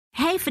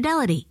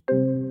Fidelity.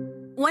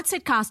 What's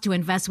it cost to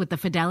invest with the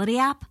Fidelity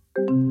app?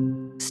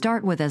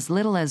 Start with as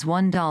little as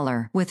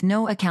 $1 with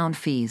no account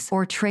fees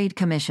or trade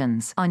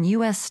commissions on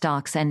U.S.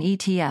 stocks and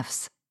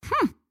ETFs.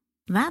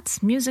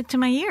 That's music to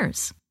my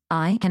ears.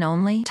 I can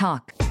only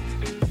talk.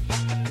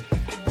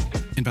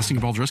 Investing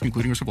involves risk,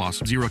 including risk of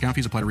loss. Zero account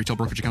fees apply to retail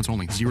brokerage accounts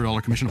only.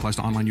 $0 commission applies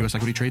to online U.S.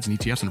 equity trades and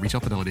ETFs and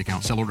retail Fidelity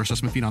accounts. Sell order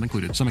assessment fee not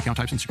included. Some account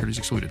types and securities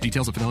excluded.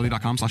 Details at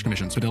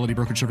fidelity.com/commissions. Fidelity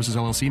Brokerage Services,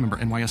 LLC, member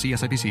NYSE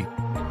SIPC.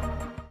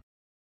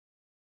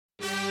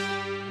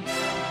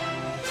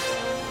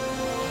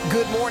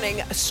 Good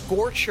morning. A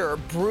scorcher,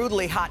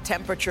 brutally hot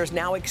temperatures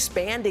now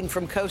expanding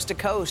from coast to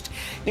coast.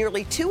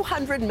 Nearly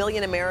 200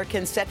 million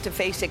Americans set to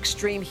face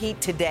extreme heat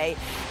today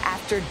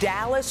after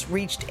Dallas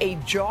reached a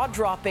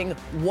jaw-dropping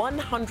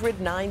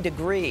 109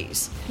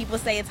 degrees. People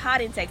say it's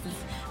hot in Texas,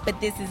 but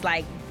this is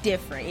like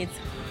different. It's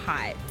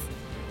hot.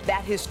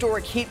 That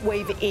historic heat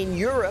wave in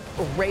Europe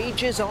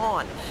rages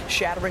on,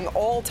 shattering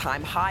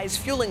all-time highs,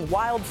 fueling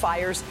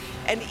wildfires,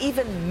 and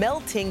even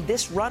melting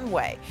this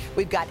runway.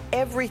 We've got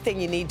everything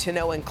you need to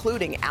know,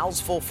 including Al's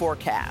full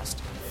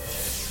forecast.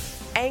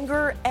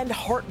 Anger and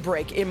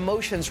heartbreak,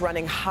 emotions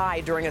running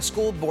high during a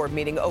school board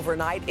meeting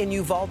overnight in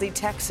Uvalde,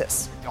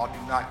 Texas. Y'all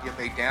do not give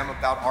a damn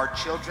about our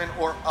children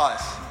or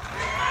us.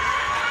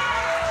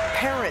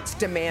 Parents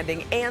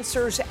demanding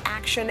answers,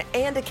 action,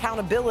 and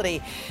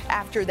accountability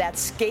after that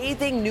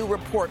scathing new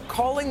report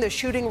calling the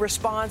shooting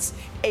response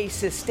a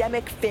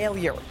systemic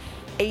failure.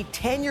 A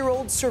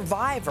 10-year-old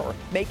survivor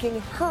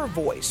making her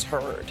voice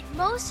heard.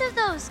 Most of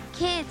those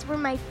kids were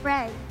my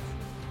friends.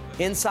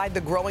 Inside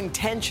the growing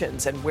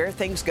tensions and where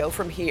things go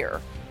from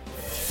here.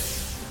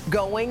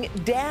 Going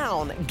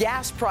down.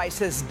 Gas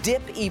prices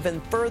dip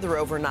even further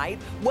overnight.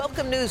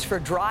 Welcome news for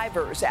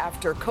drivers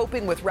after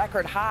coping with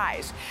record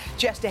highs.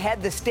 Just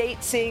ahead, the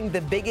state seeing the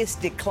biggest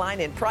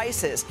decline in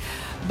prices.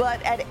 But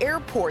at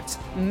airports,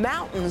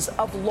 mountains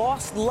of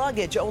lost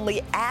luggage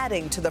only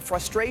adding to the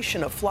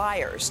frustration of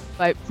flyers.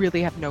 I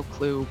really have no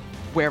clue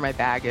where my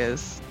bag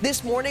is.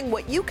 This morning,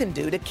 what you can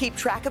do to keep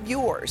track of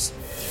yours.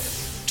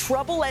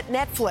 Trouble at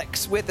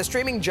Netflix, with the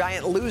streaming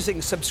giant losing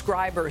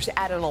subscribers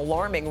at an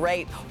alarming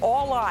rate.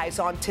 All eyes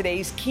on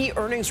today's key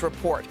earnings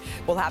report.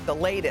 We'll have the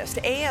latest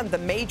and the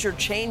major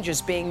changes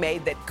being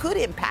made that could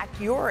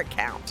impact your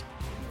account.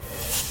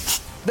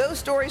 Those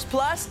stories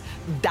plus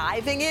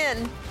diving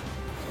in.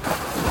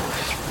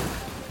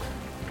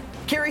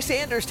 Kerry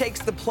Sanders takes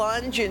the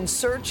plunge in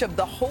search of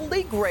the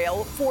holy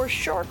grail for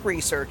shark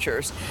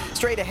researchers.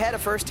 Straight ahead, a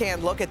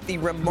first-hand look at the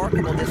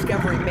remarkable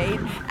discovery made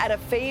at a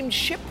famed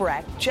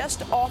shipwreck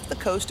just off the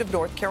coast of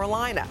North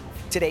Carolina.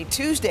 Today,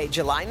 Tuesday,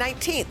 July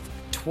 19th,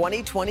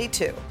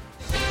 2022.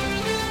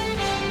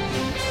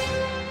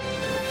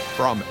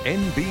 From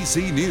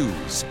NBC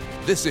News,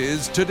 this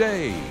is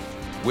Today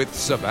with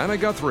Savannah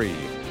Guthrie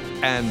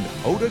and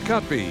Hoda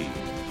Kotb,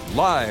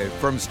 live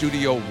from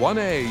Studio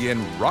 1A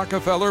in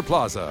Rockefeller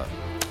Plaza.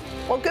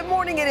 Well, good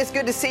morning. It is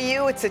good to see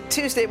you. It's a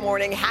Tuesday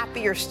morning. Happy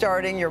you're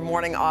starting your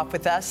morning off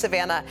with us.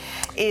 Savannah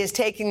is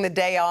taking the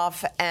day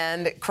off.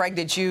 And Craig,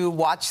 did you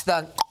watch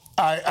the...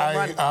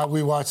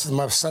 We watched it.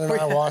 My son and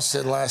I watched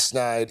it last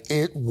night.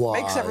 It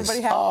was. Makes everybody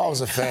happy. Oh, it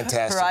was a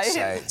fantastic Right?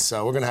 sight.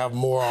 So we're going to have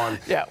more on.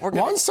 Yeah,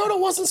 Juan Soto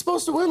wasn't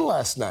supposed to win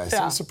last night. So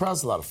Yeah. it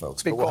surprised a lot of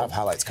folks. Big but we'll goal. have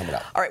highlights coming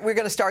up. All right, we're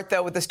going to start,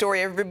 though, with the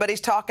story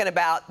everybody's talking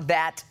about,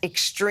 that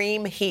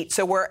extreme heat.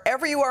 So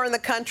wherever you are in the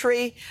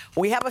country,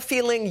 we have a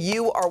feeling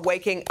you are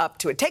waking up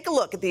to it. Take a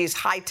look at these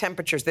high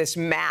temperatures, this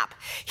map.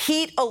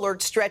 Heat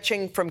alert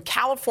stretching from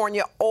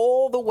California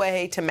all the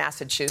way to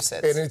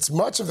Massachusetts. And it's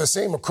much of the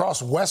same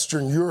across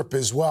Western Europe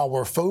as well,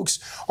 where folks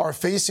are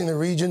facing the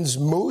region's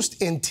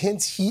most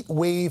intense heat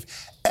wave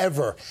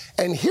ever.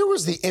 And here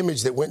was the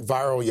image that went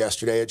viral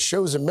yesterday. It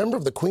shows a member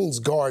of the Queen's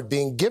Guard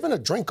being given a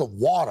drink of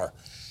water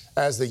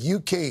as the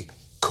UK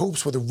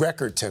copes with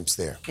record temps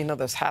there. You know,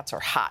 those hats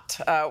are hot.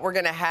 We're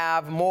going to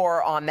have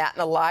more on that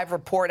in a live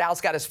report. Al's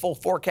got his full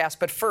forecast.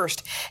 But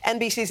first,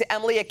 NBC's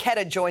Emily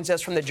Aketa joins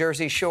us from the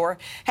Jersey Shore.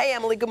 Hey,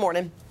 Emily, good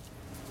morning.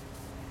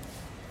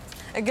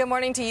 Good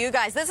morning to you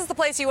guys. This is the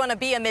place you want to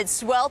be amid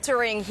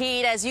sweltering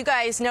heat. As you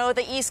guys know,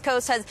 the East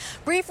Coast has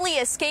briefly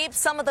escaped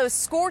some of those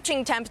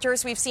scorching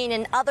temperatures we've seen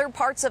in other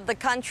parts of the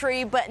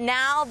country. But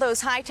now those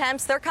high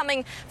temps, they're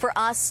coming for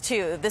us,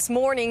 too. This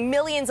morning,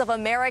 millions of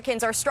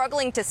Americans are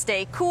struggling to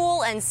stay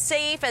cool and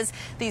safe as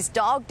these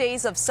dog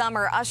days of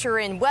summer usher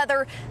in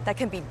weather that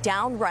can be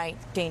downright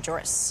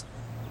dangerous.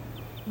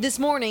 This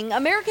morning,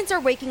 Americans are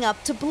waking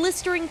up to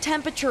blistering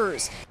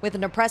temperatures with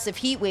an oppressive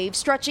heat wave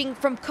stretching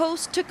from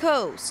coast to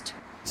coast.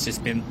 It's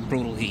just been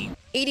brutal heat.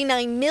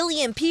 89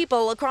 million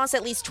people across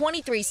at least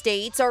 23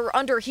 states are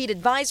under heat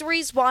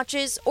advisories,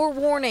 watches, or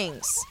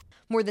warnings.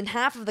 More than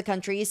half of the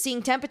country is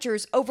seeing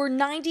temperatures over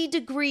 90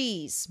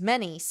 degrees,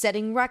 many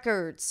setting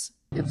records.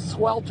 It's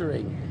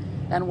sweltering,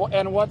 and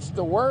what's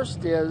the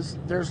worst is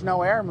there's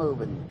no air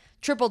moving.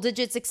 Triple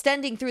digits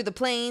extending through the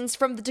plains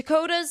from the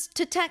Dakotas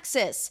to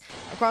Texas.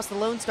 Across the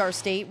Lone Star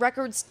State,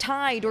 records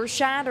tied or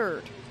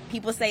shattered.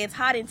 People say it's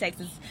hot in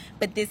Texas,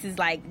 but this is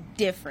like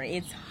different.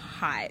 It's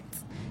hot.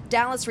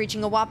 Dallas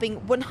reaching a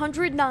whopping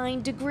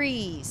 109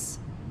 degrees.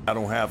 I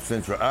don't have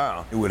central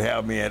air. It would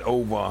have me at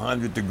over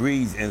 100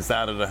 degrees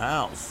inside of the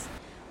house.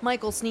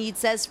 Michael Sneed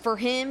says for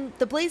him,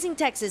 the blazing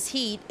Texas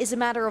heat is a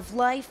matter of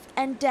life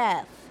and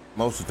death.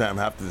 Most of the time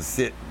I have to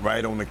sit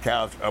right on the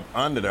couch up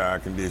under the air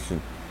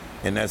conditioner,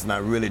 and that's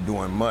not really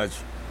doing much.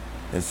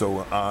 And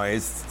so I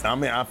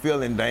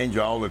feel in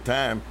danger all the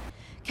time.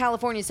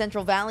 California's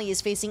Central Valley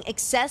is facing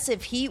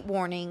excessive heat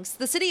warnings.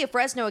 The city of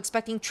Fresno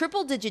expecting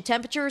triple-digit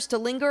temperatures to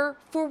linger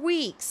for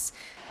weeks.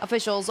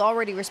 Officials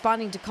already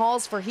responding to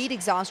calls for heat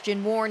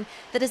exhaustion warn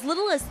that as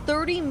little as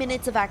 30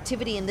 minutes of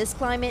activity in this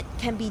climate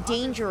can be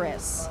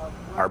dangerous.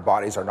 Our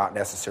bodies are not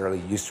necessarily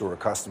used to or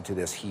accustomed to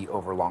this heat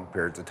over long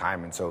periods of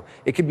time, and so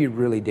it can be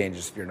really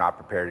dangerous if you're not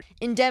prepared.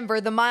 In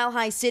Denver, the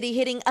mile-high city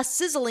hitting a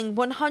sizzling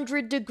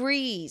 100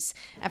 degrees.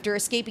 After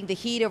escaping the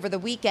heat over the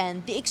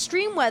weekend, the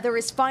extreme weather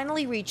is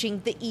finally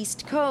reaching the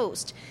East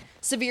Coast.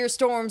 Severe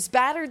storms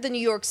battered the New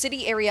York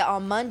City area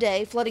on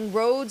Monday, flooding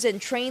roads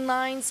and train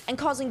lines and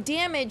causing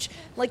damage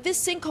like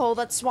this sinkhole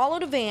that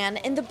swallowed a van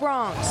in the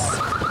Bronx.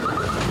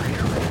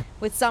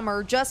 With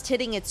summer just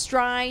hitting its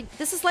stride,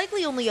 this is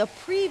likely only a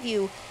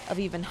preview of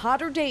even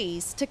hotter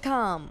days to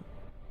come.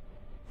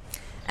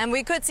 And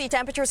we could see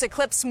temperatures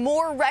eclipse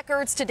more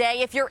records today.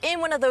 If you're in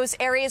one of those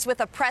areas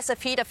with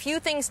oppressive heat, a few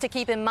things to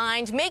keep in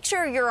mind. Make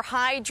sure you're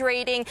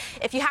hydrating.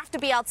 If you have to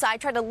be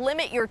outside, try to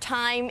limit your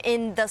time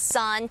in the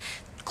sun.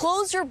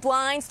 Close your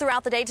blinds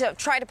throughout the day to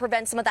try to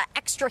prevent some of that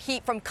extra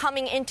heat from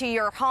coming into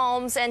your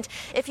homes. And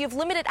if you've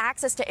limited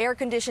access to air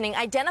conditioning,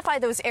 identify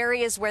those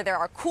areas where there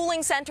are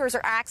cooling centers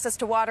or access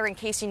to water in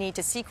case you need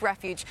to seek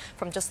refuge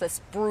from just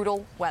this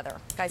brutal weather.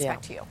 Guys,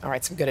 back to you. All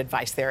right, some good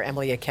advice there.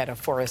 Emily Aketa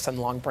for us on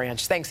Long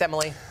Branch. Thanks,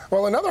 Emily.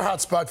 Well, another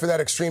hot spot for that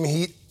extreme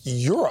heat,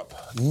 Europe.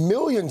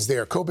 Millions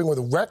there coping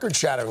with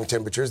record-shattering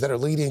temperatures that are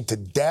leading to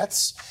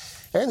deaths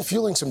and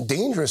fueling some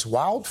dangerous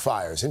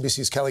wildfires.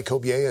 NBC's Kelly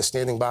Kobiea is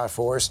standing by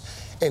for us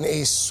in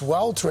a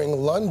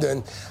sweltering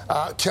London.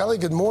 Kelly,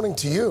 good morning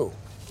to you.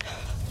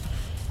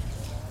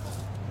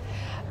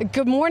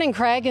 Good morning,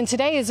 Craig. And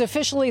today is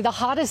officially the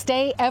hottest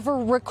day ever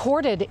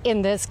recorded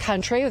in this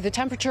country, with a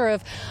temperature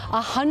of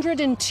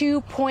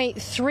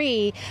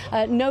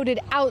 102.3 noted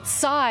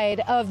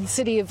outside of the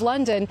city of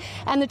London.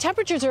 And the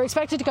temperatures are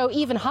expected to go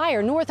even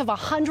higher, north of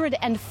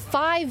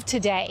 105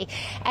 today.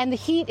 And the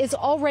heat is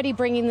already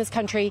bringing this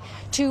country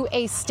to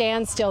a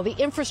standstill. The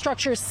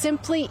infrastructure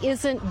simply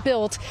isn't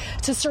built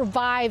to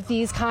survive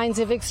these kinds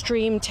of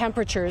extreme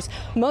temperatures.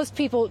 Most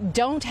people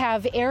don't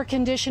have air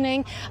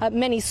conditioning.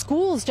 Many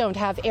schools don't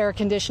have air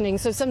conditioning.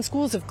 So some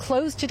schools have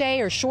closed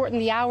today or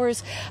shortened the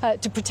hours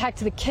to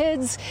protect the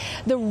kids.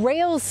 The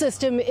rail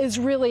system is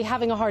really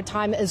having a hard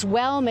time as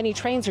well. Many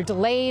trains are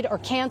delayed or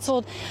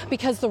canceled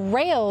because the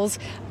rails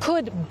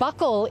could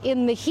buckle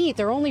in the heat.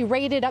 They're only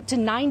rated up to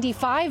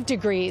 95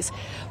 degrees.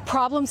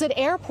 Problems at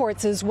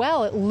airports as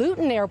well. At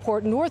Luton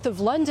Airport, north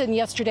of London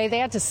yesterday, they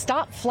had to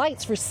stop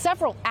flights for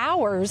several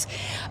hours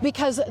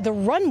because the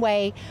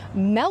runway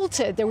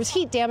melted. There was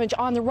heat damage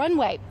on the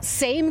runway.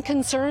 Same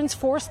concerns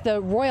forced the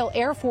Royal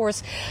Air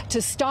Force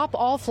to stop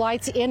all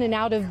flights in and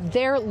out of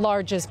their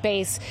largest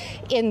base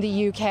in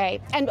the UK.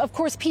 And of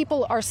course,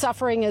 people are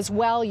suffering as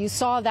well. You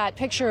saw that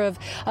picture of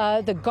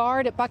the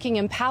guard at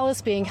Buckingham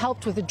Palace being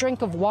helped with a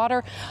drink of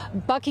water.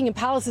 Buckingham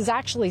Palace has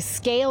actually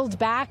scaled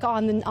back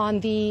on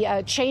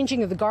the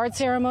changing of the guard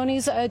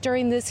ceremonies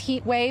during this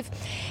heat wave.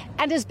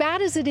 And as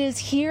bad as it is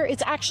here,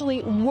 it's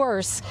actually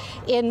worse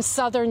in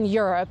southern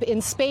Europe.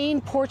 In Spain,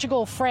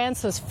 Portugal,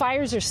 France, those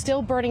fires are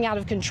still burning out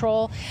of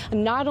control.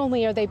 Not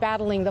only are they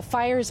battling the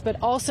fires, but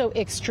also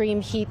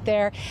extreme heat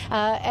there.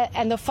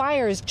 And the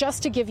fires,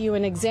 just to give you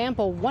an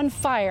example, one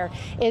fire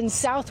in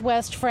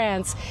southwest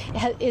France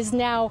is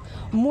now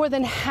more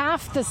than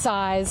half the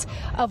size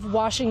of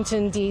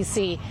Washington,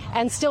 D.C.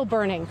 and still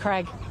burning,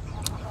 Craig.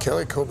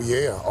 Kelly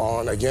Kobiea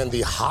on, again,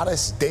 the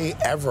hottest day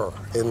ever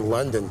in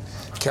London.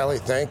 Kelly,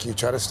 thank you.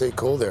 Try to stay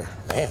cool there.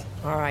 Man.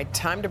 All right,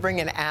 time to bring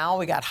in Al.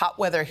 We got hot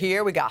weather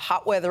here. We got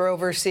hot weather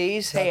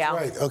overseas. Hey, Al.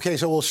 Right. Okay,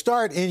 so we'll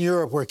start in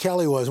Europe where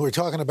Kelly was. We're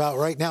talking about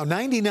right now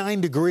 99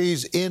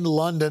 degrees in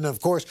London.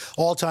 Of course,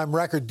 all-time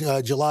record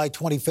July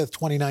 25th,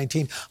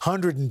 2019,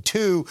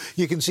 102.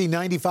 You can see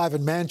 95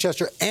 in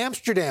Manchester.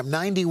 Amsterdam,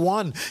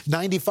 91,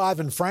 95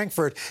 in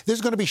Frankfurt. This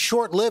is going to be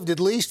short-lived, at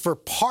least for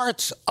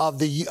parts of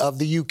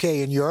the UK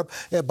and Europe.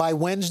 By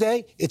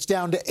Wednesday, it's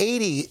down to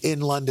 80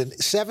 in London,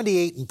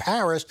 78 in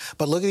Paris.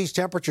 But look at these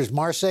temperatures.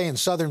 Marseille and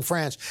southern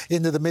France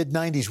into the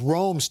mid-90s.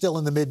 Rome still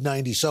in the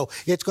mid-90s. So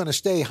it's going to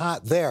stay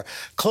hot there.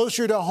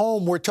 Closer to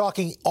home, we're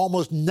talking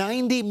almost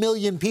 90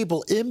 million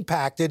people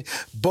impacted,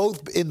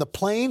 both in the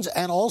plains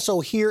and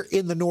also here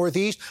in the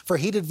Northeast for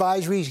heat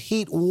advisories,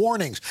 heat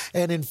warnings.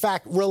 And in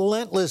fact,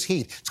 relentless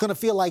heat. It's going to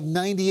feel like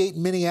 98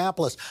 in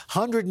Minneapolis,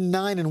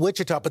 109 in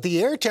Wichita. But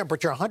the air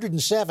temperature,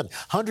 107,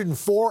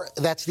 104,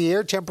 that's the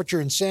air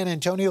temperature in San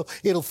Antonio.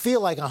 It'll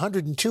feel like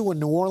 102 in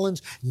New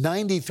Orleans,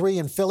 93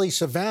 in Philly.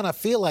 Savannah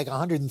feel like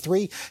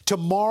 103.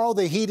 Tomorrow,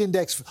 the heat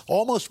index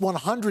almost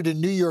 100 in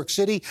New York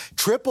City.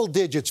 Triple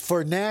digits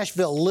for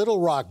Nashville,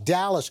 Little Rock,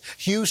 Dallas,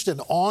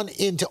 Houston, on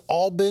into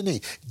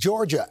Albany,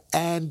 Georgia.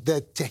 And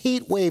the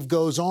heat wave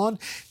goes on.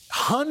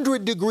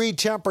 100-degree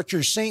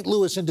temperatures, St.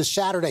 Louis into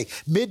Saturday,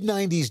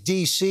 mid-90s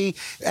D.C.,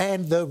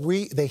 and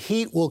the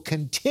heat will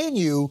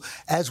continue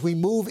as we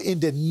move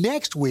into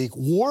next week,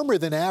 warmer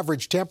than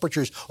average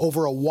temperatures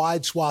over a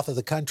wide swath of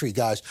the country,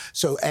 guys.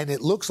 And it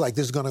looks like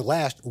this is going to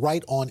last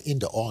right on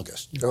into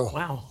August. Oh,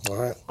 wow. All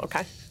right.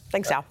 Okay.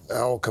 Thanks, Al.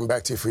 I'll come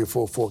back to you for your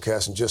full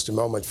forecast in just a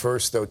moment.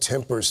 First, though,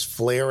 tempers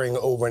flaring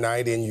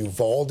overnight in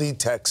Uvalde,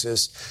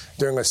 Texas,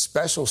 during a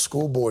special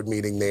school board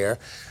meeting there.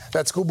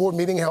 That school board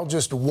meeting held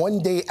just one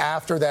day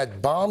after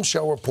that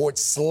bombshell report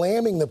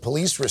slamming the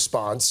police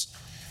response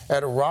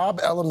at Robb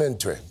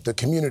Elementary, the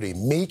community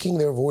making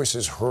their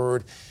voices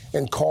heard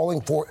and calling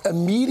for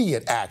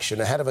immediate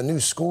action ahead of a new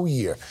school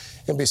year.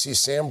 NBC's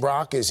Sam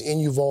Brock is in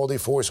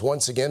Uvalde for us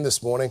once again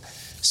this morning.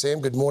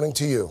 Sam, good morning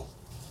to you.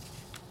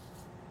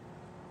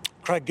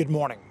 Craig, good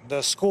morning.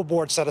 The school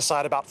board set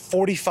aside about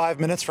 45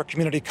 minutes for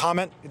community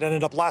comment. It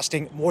ended up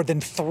lasting more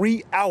than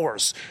 3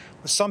 hours,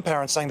 with some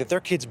parents saying that their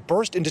kids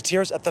burst into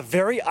tears at the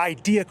very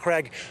idea,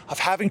 Craig, of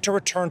having to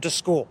return to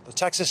school. The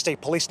Texas State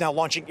Police now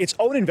launching its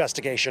own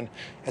investigation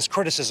as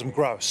criticism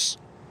grows.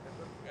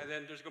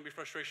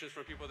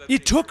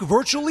 It took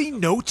virtually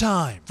no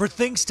time for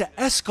things to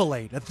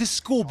escalate at this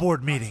school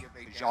board meeting.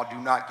 Y'all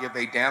do not give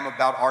a damn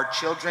about our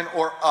children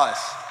or us.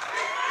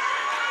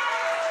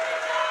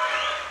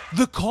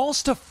 The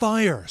calls to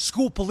fire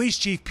School Police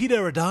Chief Pete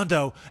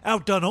Arredondo,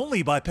 outdone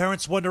only by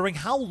parents wondering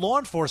how law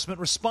enforcement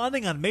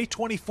responding on May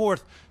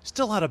 24th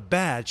still had a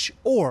badge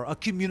or a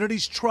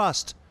community's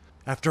trust.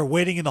 After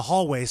waiting in the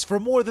hallways for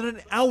more than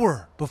an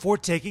hour before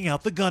taking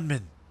out the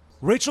gunman.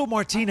 Rachel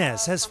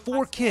Martinez has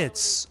 4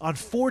 kids on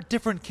 4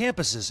 different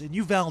campuses in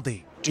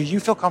Uvalde. Do you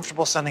feel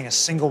comfortable sending a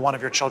single one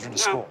of your children to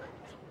school?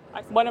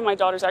 One of my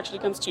daughters actually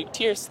comes to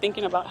tears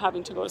thinking about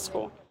having to go to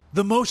school.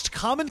 The most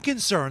common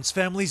concerns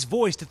families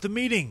voiced at the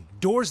meeting: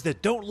 doors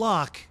that don't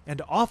lock and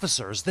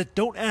officers that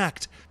don't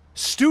act.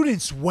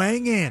 Students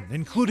weighing in,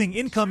 including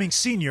incoming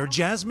senior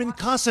Jasmine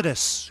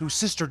Casadas, whose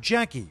sister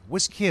Jackie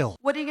was killed.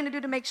 What are you going to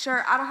do to make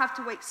sure I don't have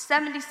to wait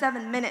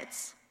 77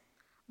 minutes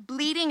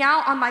bleeding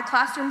out on my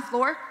classroom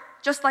floor,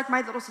 just like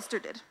my little sister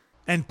did?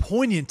 And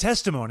poignant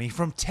testimony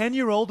from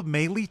 10-year-old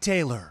Maylee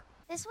Taylor.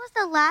 This was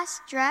the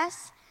last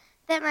dress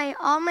that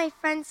all my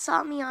friends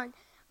saw me on.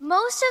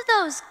 Most of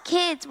those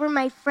kids were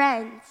my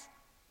friends,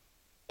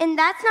 and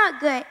that's not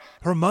good.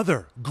 Her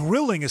mother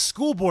grilling a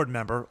school board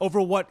member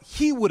over what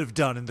he would have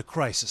done in the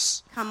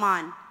crisis. Come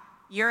on,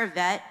 you're a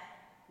vet.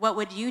 What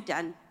would you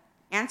done?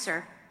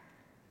 Answer.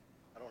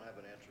 I don't have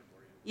an answer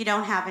for you. You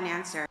don't have an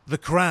answer. The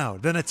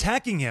crowd then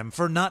attacking him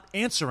for not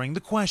answering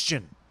the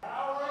question.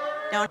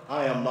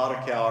 I am not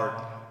a coward.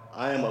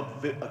 I am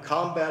a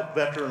combat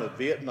veteran of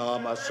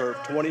Vietnam. I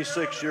served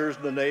 26 years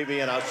in the Navy,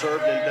 and I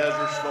served in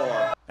Desert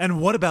Storm. And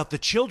what about the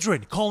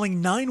children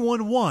calling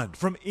 911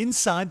 from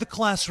inside the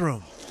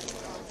classroom?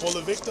 Well,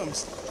 the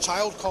victim's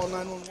child called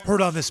 911.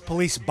 Heard on this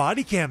police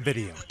body cam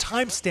video,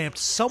 time-stamped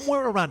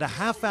somewhere around a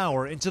half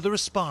hour into the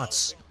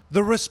response.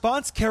 The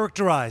response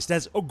characterized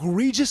as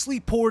egregiously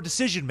poor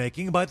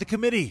decision-making by the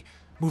committee,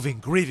 moving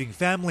grieving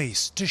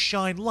families to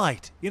shine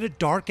light in a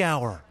dark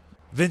hour.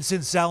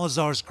 Vincent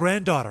Salazar's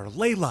granddaughter,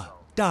 Layla,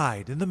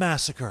 died in the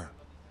massacre.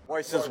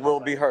 Voices will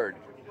be heard,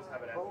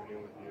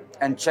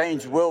 and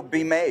change will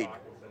be made.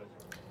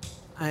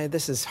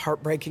 This is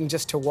heartbreaking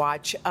just to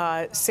watch.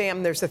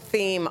 Sam, there's a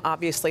theme,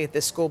 obviously, at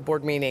this school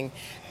board meeting.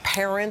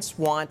 Parents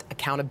want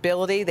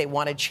accountability. They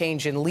want a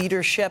change in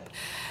leadership.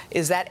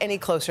 Is that any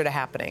closer to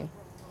happening?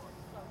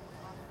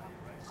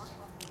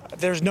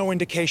 There's no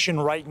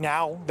indication right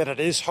now that it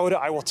is, Hoda.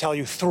 I will tell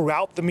you,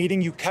 throughout the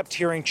meeting, you kept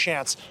hearing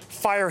chants,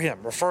 "Fire him,"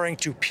 referring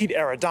to Pete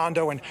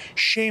Arredondo, and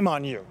 "Shame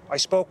on you." I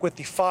spoke with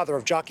the father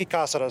of Jackie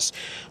Casadas,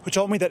 who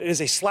told me that it is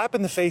a slap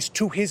in the face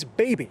to his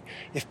baby.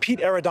 If Pete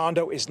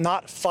Arredondo is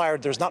not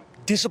fired, there's not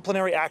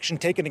disciplinary action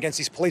taken against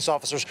these police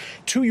officers.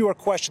 To your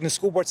question, the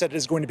school board said it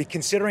is going to be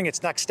considering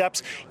its next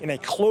steps in a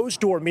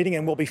closed-door meeting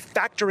and will be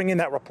factoring in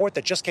that report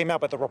that just came out.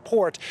 But the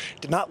report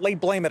did not lay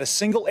blame at a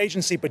single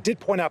agency, but did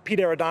point out Pete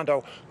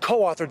Arredondo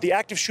co-authored the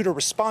active shooter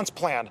response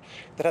plan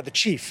that had the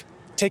chief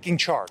taking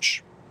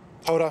charge.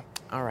 Hoda.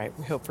 All right.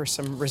 We hope for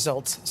some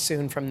results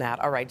soon from that.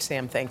 All right,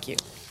 Sam, thank you.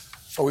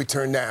 Well, we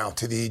turn now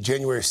to the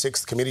January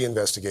 6th committee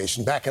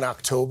investigation. Back in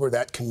October,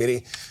 that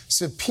committee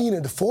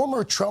subpoenaed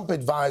former Trump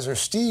advisor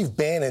Steve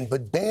Bannon,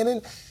 but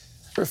Bannon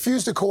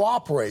refused to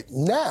cooperate.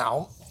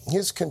 Now,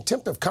 his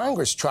contempt of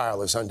Congress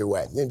trial is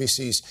underway.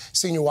 NBC's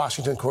senior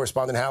Washington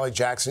correspondent Hallie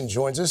Jackson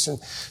joins us. And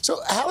so,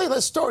 Hallie,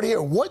 let's start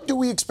here. What do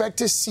we expect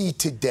to see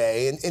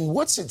today, and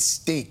what's at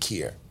stake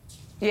here?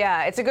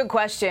 Yeah, it's a good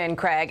question,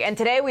 Craig. And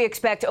today we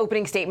expect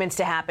opening statements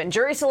to happen.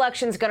 Jury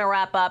selection is going to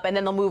wrap up, and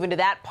then they'll move into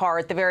that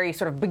part, the very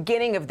sort of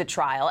beginning of the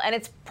trial. And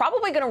it's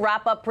probably going to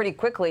wrap up pretty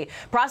quickly.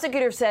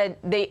 Prosecutors said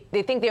they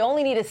think they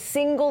only need a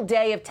single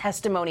day of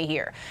testimony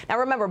here. Now,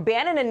 remember,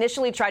 Bannon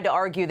initially tried to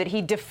argue that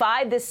he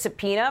defied this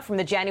subpoena from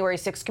the January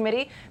 6th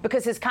committee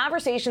because his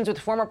conversations with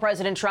former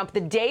President Trump the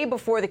day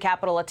before the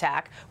Capitol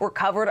attack were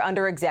covered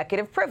under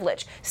executive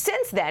privilege.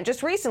 Since then,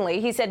 just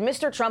recently, he said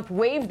Mr. Trump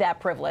waived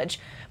that privilege.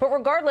 But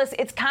regardless,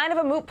 it's kind of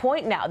a moot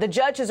point now. The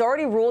judge has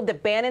already ruled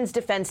that Bannon's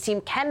defense team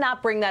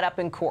cannot bring that up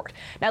in court.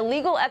 Now,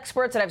 legal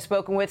experts that I've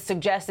spoken with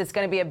suggest it's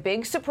going to be a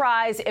big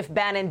surprise if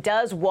Bannon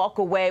does walk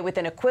away with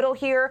an acquittal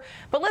here.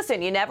 But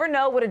listen, you never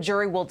know what a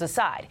jury will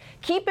decide.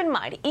 Keep in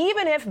mind,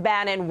 even if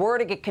Bannon were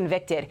to get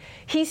convicted,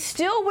 he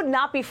still would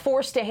not be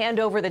forced to hand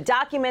over the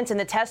documents and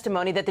the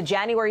testimony that the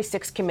January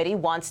 6th committee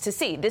wants to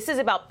see. This is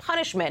about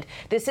punishment.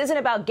 This isn't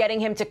about getting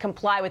him to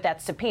comply with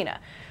that subpoena.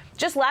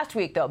 Just last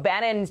week, though,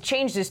 Bannon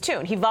changed his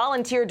tune. He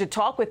volunteered to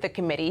talk with the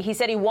committee. He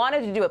said he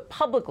wanted to do it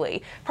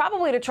publicly,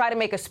 probably to try to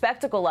make a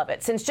spectacle of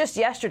it. Since just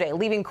yesterday,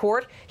 leaving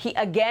court, he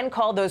again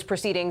called those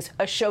proceedings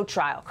a show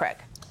trial, Craig.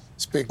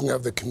 Speaking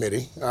of the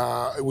committee,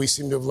 we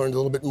seem to have learned a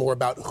little bit more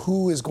about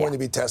who is going to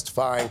be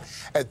testifying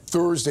at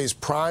Thursday's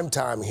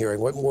primetime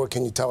hearing. What more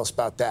can you tell us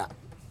about that?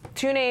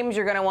 Two names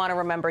you're going to want to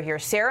remember here,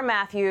 Sarah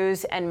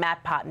Matthews and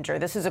Matt Pottinger.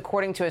 This is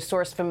according to a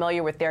source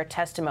familiar with their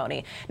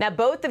testimony. Now,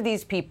 both of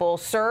these people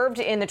served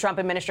in the Trump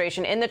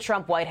administration, in the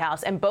Trump White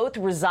House, and both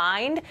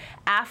resigned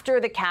after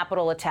the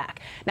Capitol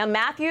attack. Now,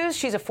 Matthews,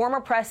 she's a former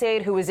press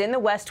aide who was in the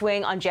West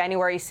Wing on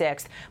January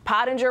 6th.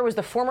 Pottinger was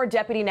the former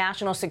deputy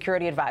national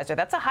security advisor.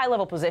 That's a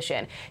high-level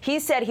position. He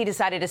said he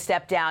decided to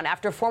step down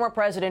after former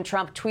President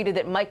Trump tweeted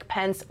that Mike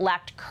Pence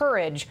lacked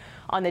courage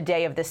on the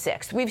day of the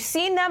 6th. We've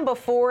seen them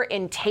before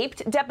in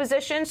taped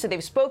depositions, so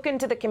they've spoken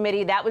to the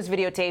committee. That was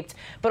videotaped.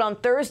 But on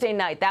Thursday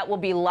night, that will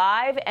be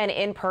live and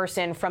in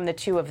person from the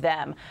two of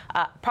them.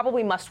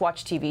 Probably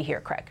must-watch TV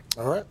here, Craig.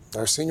 All right.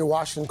 Our senior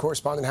Washington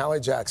correspondent, Hallie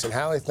Jackson.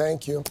 Hallie,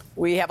 thank you.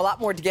 We have a lot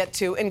more to get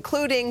to,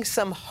 including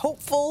some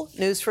hopeful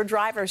news for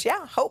drivers.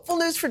 Yeah, hopeful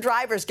news for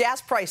drivers.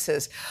 Gas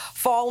prices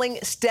falling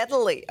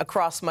steadily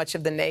across much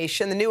of the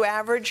nation. The new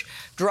average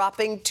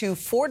dropping to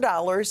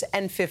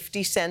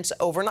 $4.50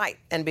 overnight.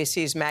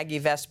 NBC's Maggie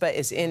Vespa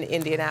is in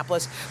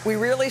Indianapolis. We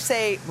rarely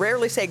say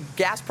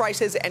gas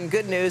prices and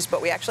good news,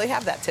 but we actually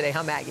have that today,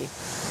 huh, Maggie?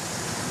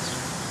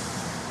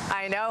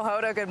 I know,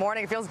 Hoda. Good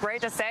morning. It feels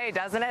great to say,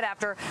 doesn't it?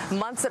 After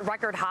months at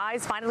record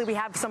highs, finally we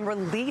have some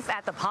relief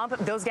at the pump.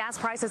 Those gas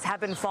prices have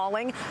been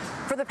falling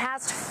for the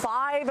past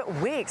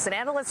 5 weeks. And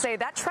analysts say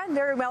that trend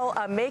very well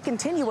may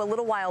continue a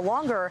little while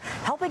longer,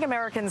 helping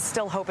Americans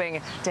still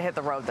hoping to hit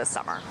the road this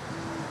summer.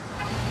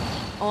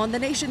 On the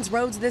nation's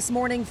roads this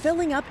morning,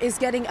 filling up is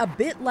getting a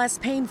bit less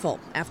painful.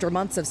 After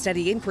months of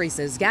steady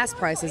increases, gas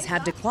prices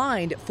have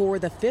declined for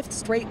the 5th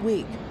straight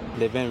week.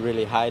 They've been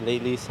really high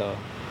lately, so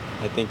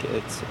I think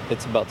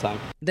it's about time.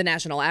 The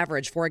national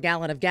average for a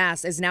gallon of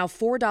gas is now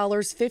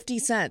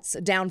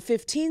 $4.50, down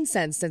 15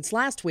 cents since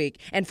last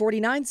week and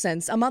 49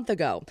 cents a month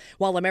ago.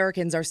 While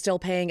Americans are still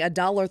paying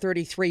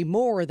 $1.33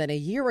 more than a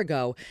year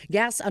ago,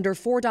 gas under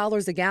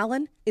 $4 a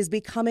gallon is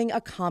becoming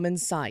a common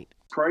sight.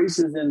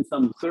 Prices in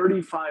some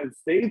 35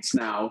 states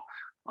now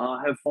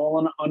have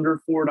fallen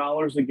under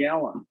 $4 a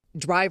gallon.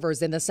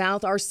 Drivers in the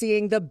South are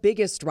seeing the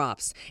biggest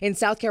drops. In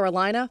South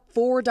Carolina,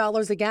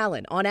 $4 a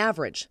gallon on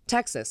average.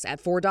 Texas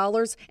at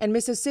 $4 and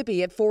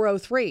Mississippi at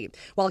 $4.03,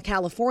 while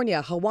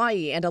California,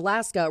 Hawaii, and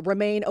Alaska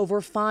remain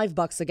over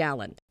 $5 a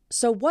gallon.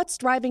 So what's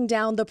driving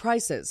down the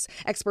prices?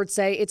 Experts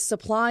say it's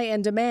supply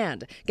and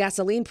demand.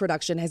 Gasoline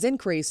production has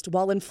increased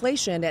while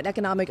inflation and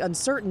economic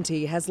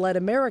uncertainty has led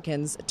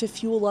Americans to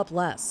fuel up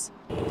less.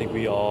 I think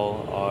we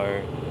all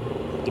are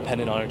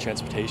dependent on our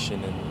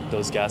transportation, and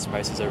those gas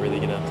prices are really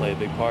going to play a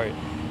big part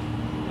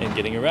in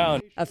getting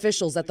around.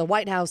 Officials at the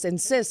White House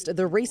insist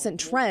the recent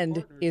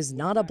trend is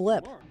not a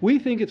blip. We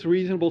think it's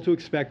reasonable to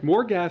expect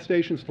more gas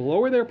stations to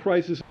lower their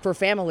prices. For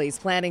families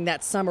planning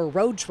that summer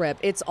road trip,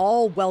 it's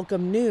all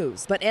welcome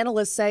news. But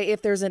analysts say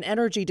if there's an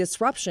energy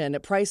disruption,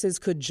 prices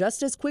could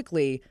just as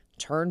quickly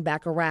turn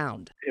back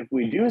around. If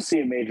we do see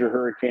a major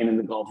hurricane in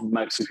the Gulf of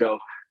Mexico,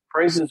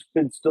 prices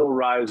could still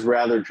rise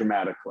rather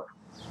dramatically.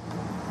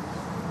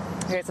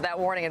 Okay, so that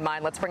warning in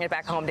mind, let's bring it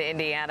back home to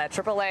Indiana.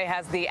 AAA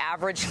has the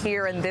average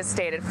here in this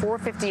state at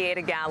 $4.58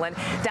 a gallon,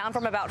 down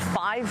from about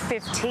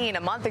 $5.15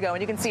 a month ago.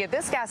 And you can see at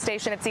this gas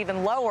station, it's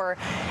even lower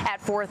at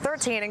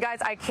 $4.13. And guys,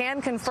 I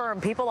can confirm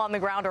people on the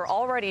ground are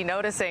already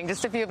noticing.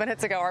 Just a few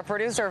minutes ago, our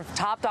producer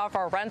topped off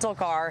our rental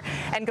car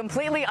and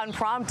completely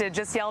unprompted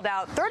just yelled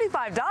out,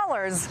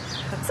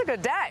 $35. It's a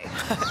good day.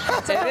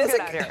 It is good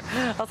out here.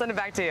 I'll send it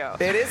back to you.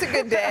 It is a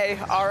good day.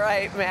 All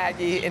right,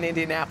 Maggie in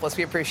Indianapolis.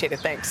 We appreciate it.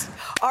 Thanks.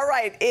 All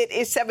right. It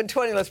is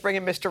 7:20. Let's bring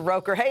in Mr.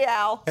 Roker. Hey,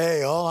 Al.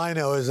 Hey, all I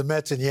know is the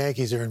Mets and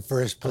Yankees are in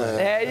first place.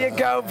 There you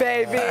go,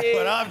 baby. That's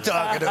what I'm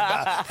talking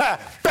about.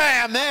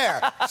 Bam,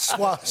 there.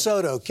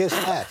 Soto, kiss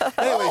that.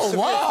 Anyway, oh,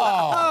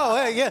 wow. Oh,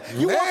 hey, yeah.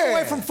 You walk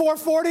away from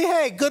 440?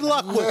 Hey, good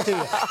luck with you.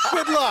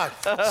 Good luck.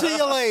 See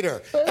you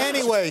later.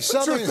 Anyway,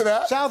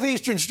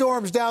 southeastern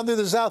storms down through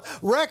the south.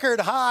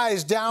 Record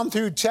highs down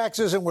through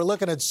Texas, and we're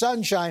looking at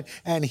sunshine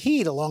and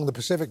heat along the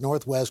Pacific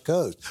Northwest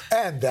coast.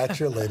 And that's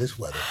your latest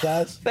weather,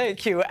 guys.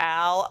 Thank you,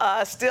 Al.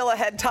 Still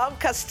ahead, Tom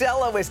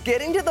Costello is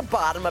getting to the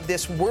bottom of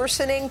this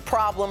worsening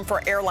problem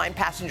for airline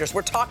passengers.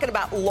 We're talking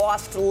about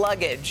lost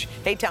luggage.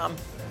 Hey, Tom.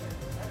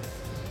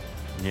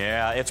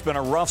 Yeah, it's been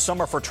a rough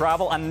summer for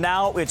travel, and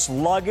now it's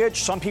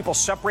luggage. Some people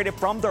separated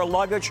from their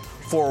luggage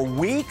for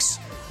weeks.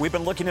 We've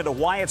been looking into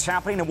why it's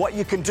happening and what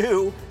you can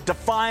do to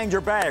find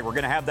your bag. We're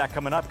going to have that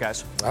coming up,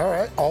 guys. All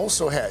right.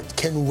 Also ahead,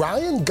 can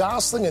Ryan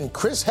Gosling and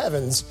Chris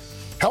Evans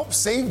help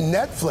save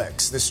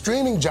Netflix, the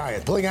streaming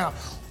giant, pulling out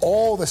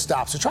all the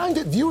stops to try and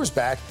get viewers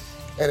back,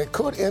 and it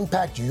could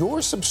impact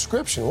your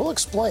subscription. We'll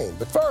explain.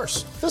 But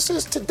first, this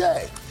is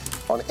Today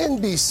on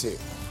NBC.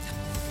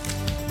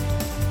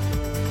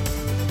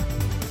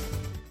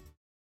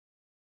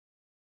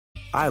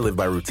 I live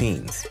by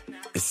routines,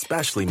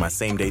 especially my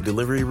same-day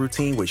delivery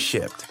routine with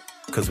Shipt.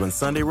 Because when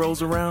Sunday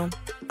rolls around,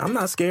 I'm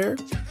not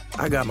scared.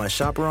 I got my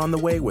shopper on the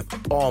way with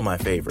all my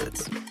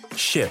favorites.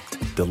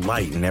 Shipt,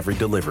 delight in every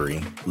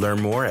delivery.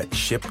 Learn more at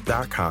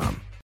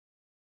shipt.com.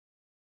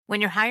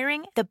 When you're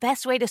hiring, the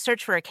best way to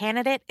search for a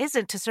candidate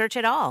isn't to search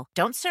at all.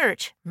 Don't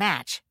search,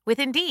 match with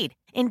Indeed.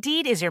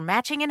 Indeed is your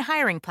matching and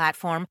hiring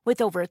platform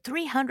with over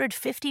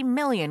 350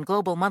 million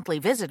global monthly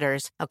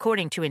visitors,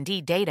 according to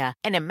Indeed data,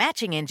 and a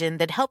matching engine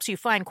that helps you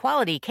find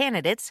quality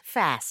candidates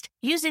fast.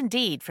 Use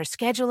Indeed for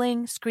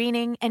scheduling,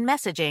 screening, and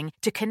messaging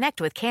to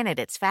connect with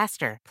candidates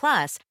faster.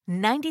 Plus,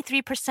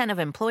 93% of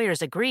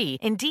employers agree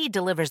Indeed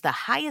delivers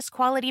the highest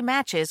quality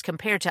matches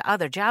compared to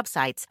other job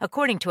sites,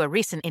 according to a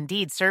recent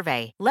Indeed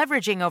survey.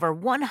 Leveraging over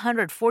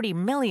 140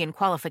 million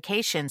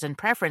qualifications and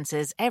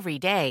preferences every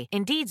day,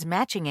 Indeed's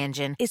matching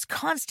engine is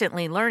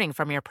constantly learning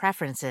from your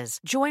preferences.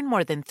 Join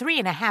more than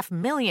 3.5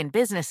 million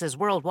businesses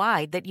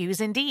worldwide that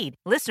use Indeed.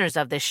 Listeners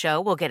of this show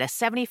will get a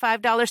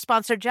 $75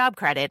 sponsored job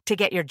credit to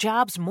get your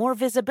jobs more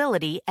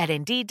visibility at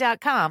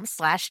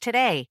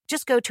Indeed.com/today.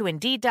 Just go to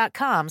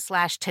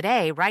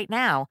Indeed.com/today right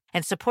now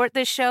and support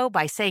this show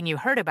by saying you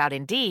heard about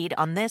Indeed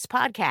on this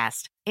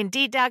podcast.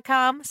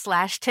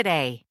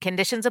 Indeed.com/today.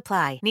 Conditions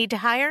apply. Need to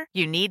hire?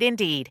 You need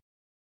Indeed.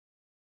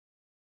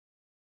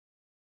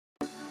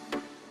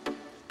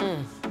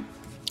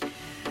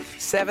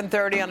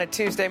 7:30 on a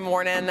Tuesday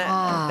morning.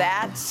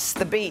 That's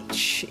the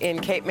beach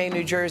in Cape May,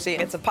 New Jersey.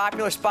 It's a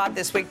popular spot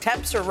this week.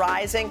 Temps are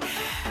rising.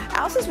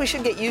 Al says we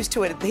should get used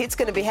to it. The heat's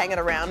going to be hanging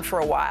around for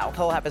a while.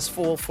 He'll have his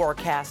full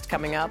forecast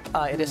coming up.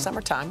 It is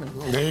summertime.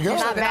 There you go.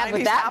 Not mad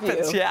with that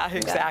view. Yeah,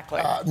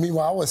 exactly.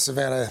 Meanwhile, with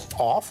Savannah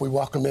off, we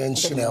welcome in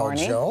Chanel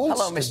Jones.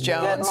 Hello, Miss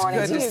Jones. Good morning.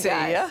 Good to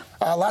see you.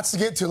 Lots to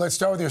get to. Let's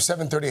start with your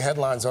 7:30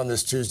 headlines on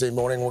this Tuesday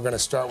morning. We're going to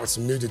start with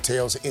some new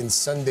details in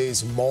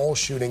Sunday's mall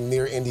shooting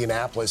near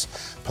Indianapolis.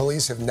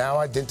 Police have now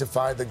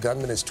identified the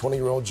gunman as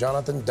 20-year-old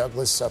Jonathan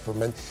Douglas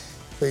Supperman.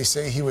 They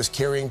say he was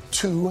carrying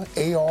 2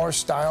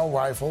 AR-style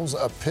rifles,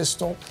 a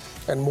pistol,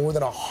 and more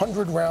than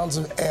 100 rounds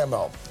of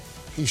ammo.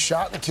 He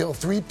shot and killed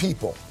 3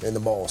 people in the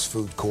mall's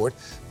food court.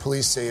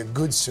 Police say a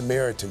Good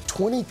Samaritan,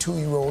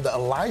 22-year-old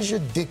Elijah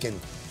Dickin,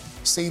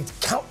 saved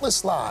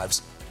countless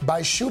lives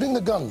by shooting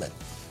the gunman.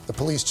 The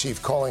police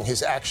chief calling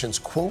his actions,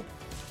 quote,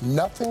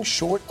 nothing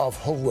short of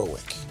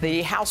heroic.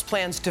 The House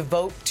plans to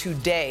vote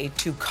today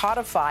to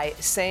codify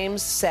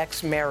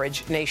same-sex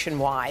marriage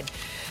nationwide.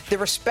 The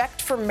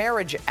Respect for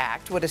Marriage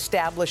Act would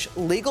establish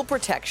legal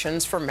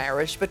protections for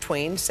marriage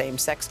between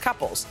same-sex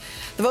couples.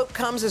 The vote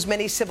comes as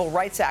many civil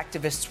rights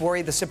activists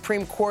worry the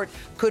Supreme Court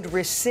could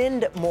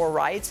rescind more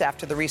rights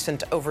after the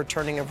recent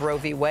overturning of Roe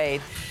v.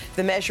 Wade.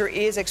 The measure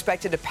is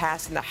expected to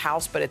pass in the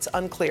House, but it's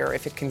unclear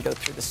if it can go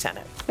through the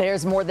Senate.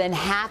 There's more than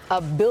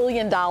 $500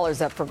 million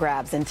up for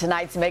grabs in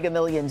tonight's Mega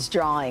Millions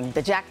drawing.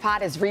 The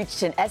jackpot has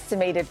reached an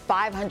estimated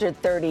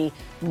 $530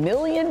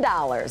 million.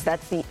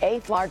 That's the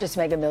 8th largest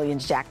Mega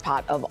Millions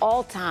jackpot of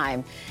all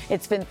time.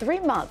 It's been 3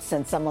 months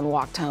since someone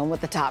walked home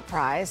with the top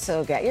prize,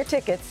 so get your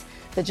tickets.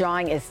 The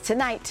drawing is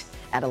tonight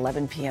at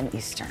 11 p.m.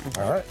 Eastern.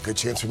 All right. Good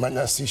chance we might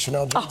not see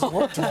Chanel Jones at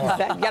work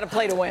tomorrow. You got to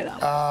play to win.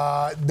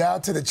 Now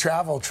to the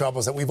travel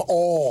troubles that we've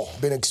all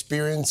been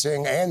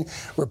experiencing and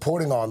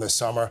reporting on this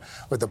summer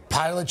with the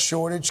pilot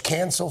shortage,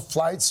 canceled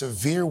flights,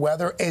 severe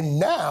weather, and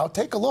now,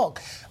 take a look,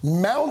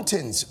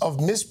 mountains of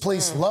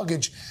misplaced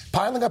luggage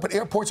piling up at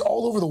airports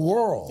all over the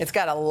world. It's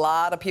got a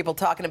lot of people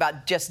talking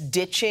about just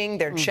ditching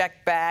their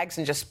checked bags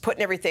and just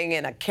putting everything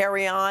in a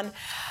carry-on.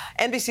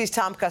 NBC's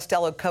Tom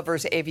Costello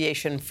covers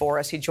aviation for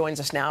us. He joins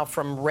us now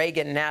from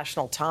Reagan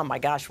National. Tom, my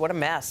gosh, what a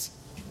mess.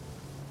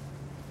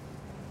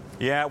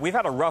 Yeah, we've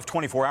had a rough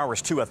 24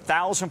 hours, too.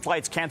 1,000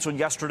 flights canceled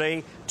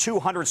yesterday,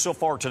 200 so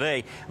far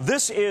today.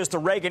 This is the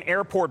Reagan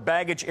Airport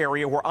baggage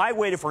area where I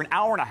waited for an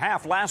hour and a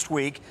half last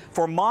week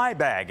for my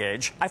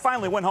baggage. I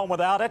finally went home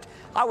without it.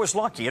 I was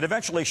lucky. It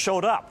eventually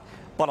showed up.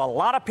 But a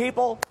lot of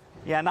people,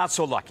 yeah, not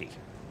so lucky.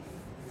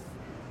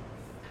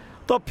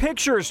 The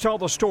pictures tell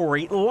the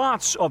story.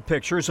 Lots of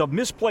pictures of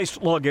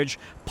misplaced luggage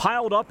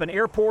piled up in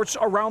airports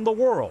around the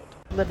world.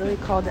 Literally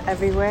called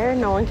everywhere.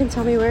 No one can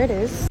tell me where it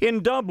is.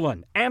 In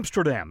Dublin,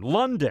 Amsterdam,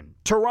 London,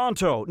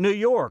 Toronto, New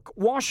York,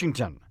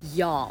 Washington.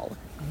 Y'all,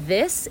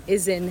 this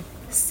is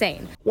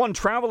insane. One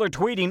traveler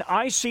tweeting,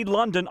 I see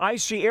London, I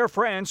see Air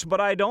France, but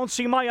I don't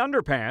see my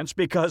underpants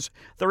because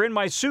they're in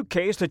my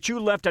suitcase that you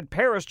left at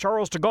Paris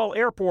Charles de Gaulle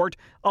Airport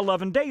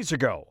 11 days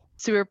ago.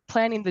 So we were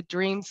planning the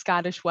dream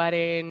Scottish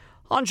wedding.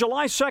 On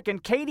July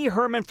 2nd, Katie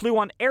Herman flew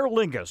on Aer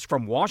Lingus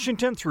from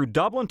Washington through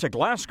Dublin to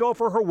Glasgow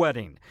for her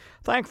wedding.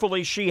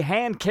 Thankfully, she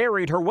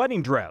hand-carried her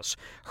wedding dress.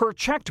 Her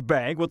checked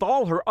bag with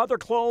all her other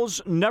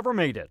clothes never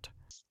made it.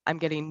 I'm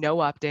getting no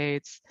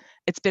updates.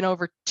 It's been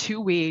over 2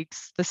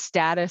 weeks. The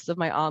status of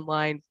my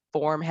online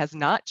form has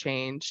not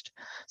changed.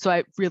 So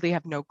I really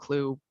have no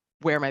clue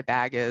where my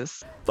bag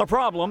is. The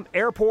problem,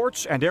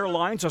 airports and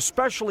airlines,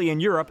 especially in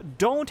Europe,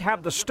 don't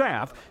have the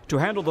staff to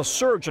handle the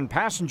surge in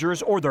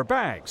passengers or their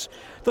bags.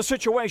 The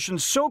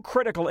situation's so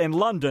critical in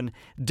London,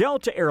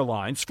 Delta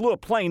Airlines flew a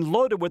plane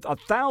loaded with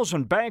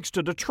 1,000 bags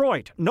to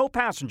Detroit, no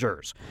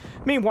passengers.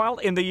 Meanwhile,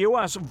 in the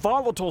U.S.,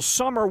 volatile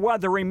summer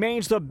weather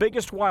remains the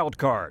biggest wild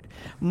card.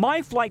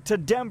 My flight to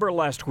Denver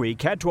last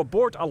week had to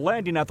abort a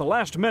landing at the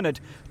last minute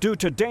due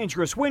to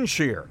dangerous wind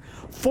shear.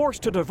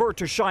 Forced to divert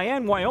to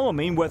Cheyenne,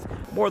 Wyoming, with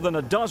more than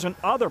a dozen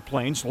other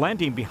planes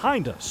landing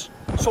behind us.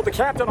 So the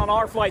captain on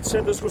our flight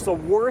said this was the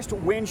worst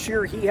wind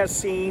shear he has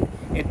seen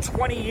in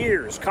 20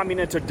 years coming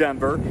into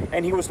Denver,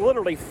 and he was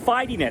literally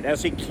fighting it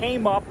as he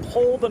came up,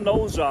 pulled the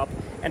nose up,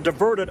 and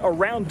diverted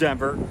around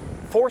Denver,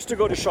 forced to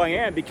go to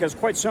Cheyenne because,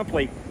 quite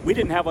simply, we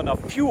didn't have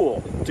enough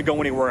fuel to go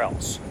anywhere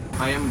else.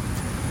 I am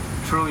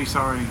truly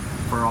sorry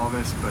for all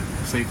this, but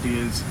safety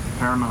is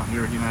paramount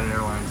here at United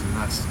Airlines, and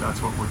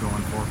that's what we're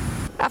going for.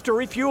 After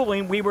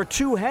refueling, we were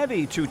too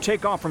heavy to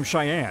take off from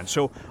Cheyenne,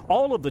 so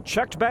all of the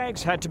checked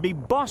bags had to be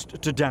bussed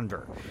to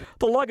Denver.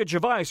 The luggage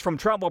advice from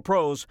Travel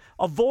Pros: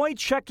 avoid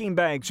checking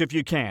bags if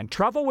you can.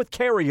 Travel with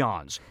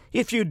carry-ons.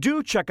 If you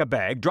do check a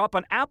bag, drop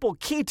an Apple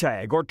key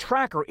tag or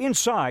tracker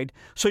inside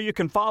so you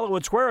can follow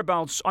its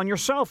whereabouts on your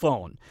cell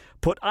phone.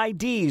 Put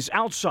IDs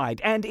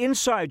outside and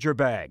inside your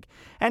bag.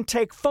 And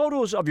take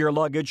photos of your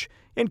luggage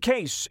in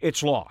case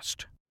it's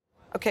lost.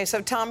 Okay,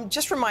 so Tom,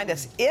 just remind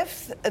us,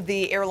 if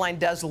the airline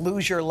does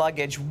lose your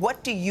luggage,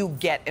 what do you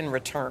get in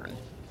return?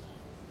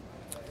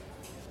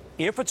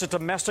 If it's a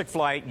domestic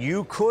flight,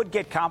 you could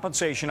get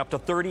compensation up to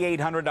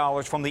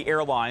 $3,800 from the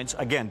airlines.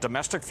 Again,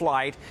 domestic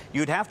flight.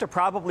 You'd have to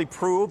probably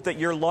prove that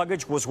your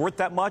luggage was worth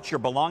that much, your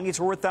belongings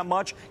were worth that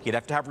much. You'd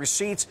have to have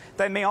receipts.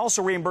 They may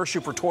also reimburse you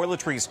for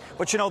toiletries.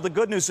 But, you know, the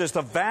good news is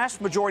the vast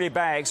majority of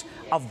bags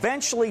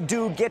eventually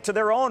do get to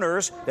their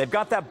owners. They've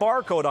got that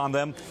barcode on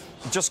them.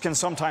 It just can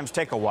sometimes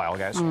take a while,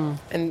 guys.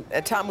 And,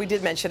 Tom, we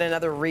did mention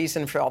another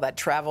reason for all that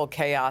travel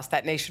chaos,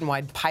 that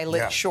nationwide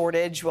pilot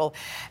shortage. Well,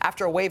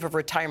 after a wave of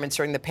retirements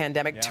during the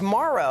pandemic,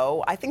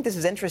 tomorrow, I think this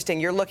is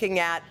interesting, you're looking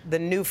at the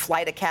new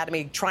flight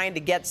academy trying to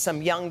get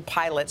some young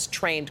pilots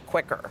trained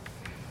quicker.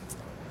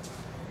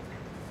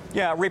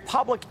 Yeah,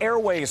 Republic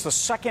Airways, the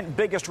second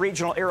biggest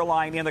regional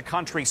airline in the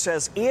country,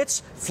 says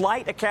its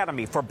flight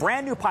academy for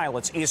brand new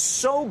pilots is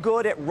so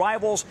good it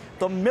rivals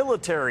the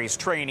military's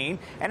training.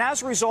 And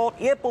as a result,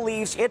 it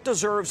believes it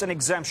deserves an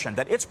exemption,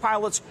 that its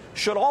pilots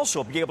should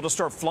also be able to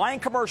start flying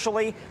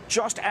commercially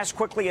just as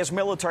quickly as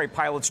military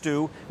pilots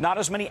do, not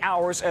as many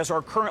hours as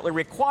are currently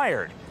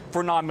required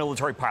for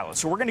non-military pilots.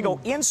 So we're going to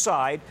go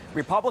inside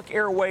Republic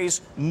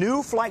Airways'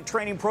 new flight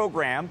training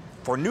program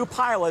for new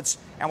pilots,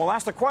 and we'll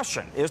ask the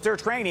question, is their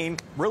training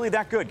really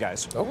that good,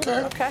 guys?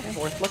 Okay,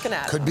 worth looking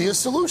at. Could be a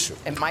solution.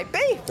 It might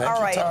be.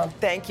 All right, Tom.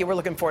 Thank you. We're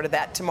looking forward to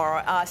that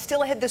tomorrow.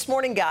 Still ahead this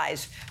morning,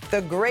 guys,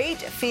 the great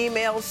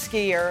female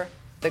skier,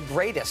 the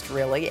greatest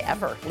really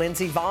ever,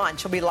 Lindsey Vonn.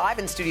 She'll be live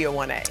in Studio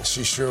 1A.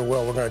 She sure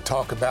will. We're going to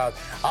talk about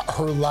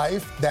her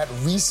life, that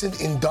recent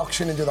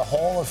induction into the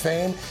Hall of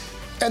Fame,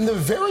 and the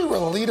very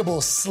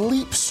relatable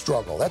sleep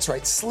struggle. That's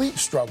right, sleep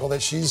struggle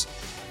that she's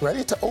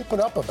ready to open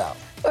up about.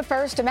 But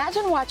first,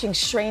 imagine watching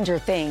Stranger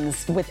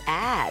Things with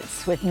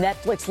ads. With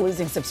Netflix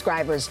losing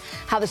subscribers,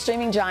 how the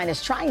streaming giant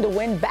is trying to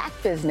win back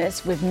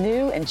business with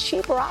new and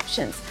cheaper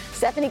options.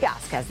 Stephanie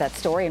Gosk has that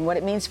story and what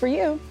it means for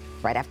you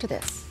right after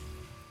this.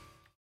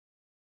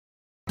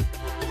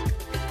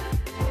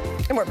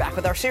 And we're back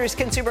with our series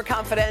Consumer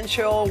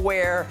Confidential,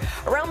 where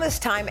around this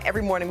time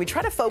every morning we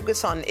try to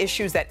focus on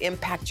issues that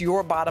impact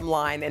your bottom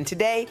line. And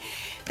today,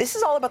 this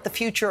is all about the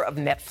future of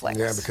Netflix.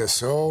 Yeah, because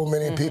so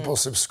many people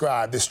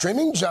subscribe. The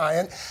streaming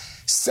giant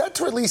set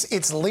to release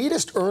its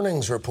latest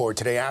earnings report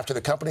today after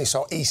the company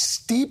saw a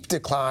steep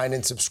decline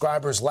in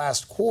subscribers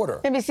last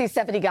quarter. NBC's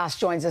Stephanie Gosk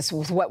joins us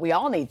with what we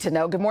all need to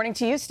know. Good morning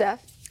to you,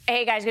 Steph.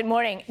 Hey, guys, good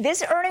morning.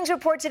 This earnings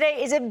report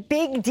today is a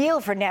big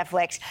deal for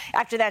Netflix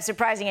after that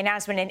surprising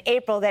announcement in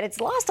April that it's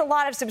lost a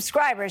lot of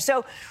subscribers.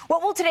 So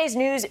what will today's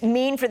news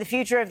mean for the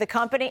future of the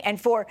company and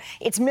for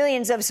its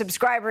millions of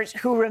subscribers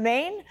who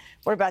remain?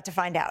 We're about to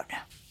find out.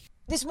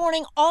 This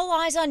morning, all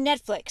eyes on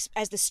Netflix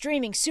as the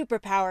streaming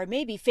superpower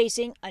may be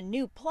facing a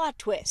new plot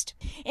twist.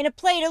 In a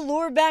play to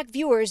lure back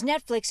viewers,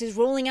 Netflix is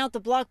rolling out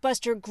the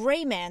blockbuster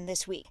Gray Man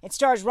this week. It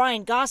stars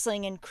Ryan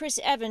Gosling and Chris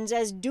Evans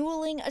as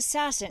dueling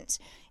assassins.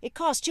 It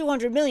cost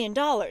 $200 million,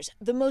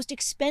 the most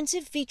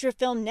expensive feature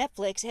film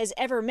Netflix has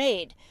ever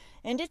made.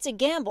 And it's a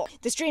gamble.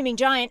 The streaming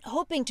giant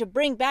hoping to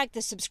bring back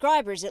the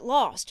subscribers it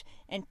lost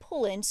and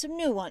pull in some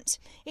new ones.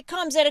 It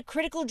comes at a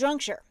critical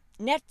juncture.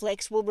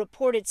 Netflix will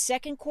report its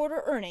second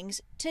quarter earnings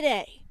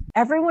today.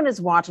 Everyone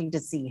is watching to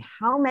see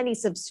how many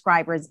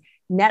subscribers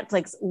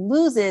Netflix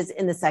loses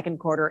in the second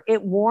quarter.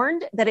 It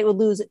warned that it would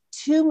lose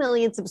 2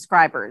 million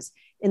subscribers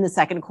in the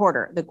second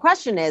quarter. The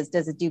question is,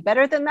 does it do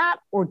better than that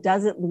or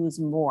does it lose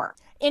more?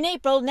 In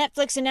April,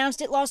 Netflix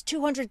announced it lost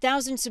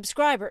 200,000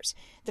 subscribers,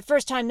 the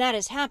first time that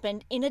has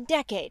happened in a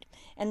decade,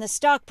 and the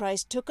stock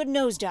price took a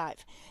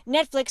nosedive.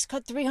 Netflix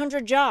cut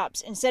 300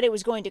 jobs and said it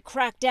was going to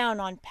crack down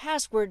on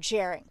password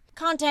sharing.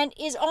 Content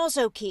is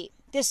also key.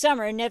 This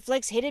summer,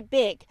 Netflix hit it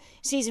big.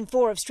 Season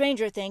 4 of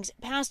Stranger Things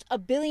passed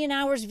 1 billion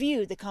hours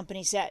viewed, the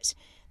company says.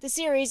 The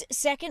series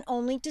second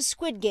only to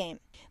Squid Game.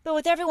 But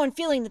with everyone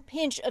feeling the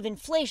pinch of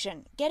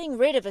inflation, getting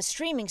rid of a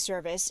streaming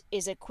service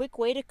is a quick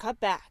way to cut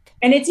back.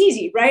 And it's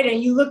easy, right?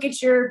 And you look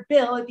at your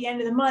bill at the end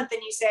of the month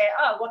and you say,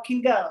 oh, what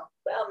can go?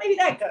 Well, maybe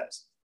that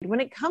goes. When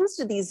it comes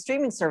to these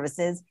streaming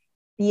services,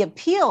 the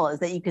appeal is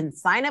that you can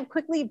sign up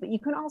quickly, but you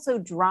can also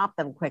drop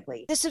them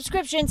quickly. The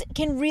subscriptions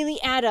can really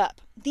add up.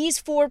 These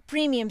 4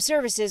 premium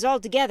services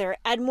altogether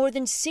add more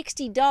than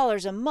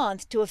 $60 a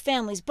month to a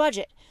family's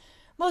budget.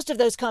 Most of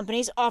those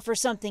companies offer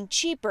something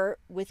cheaper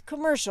with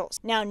commercials.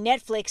 Now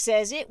Netflix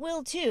says it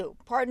will too,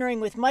 partnering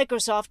with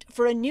Microsoft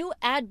for a new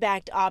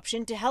ad-backed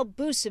option to help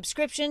boost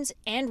subscriptions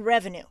and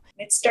revenue.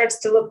 It starts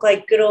to look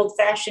like good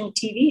old-fashioned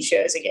TV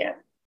shows again.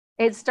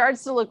 It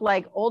starts to look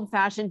like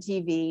old-fashioned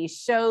TV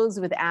shows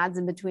with ads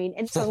in between.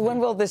 And so when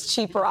will this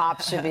cheaper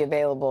option be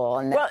available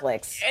on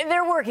Netflix? Well,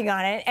 they're working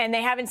on it, and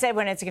they haven't said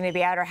when it's going to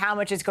be out or how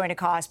much it's going to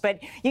cost.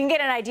 But you can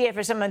get an idea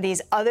for some of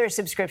these other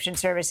subscription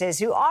services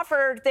who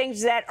offer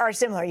things that are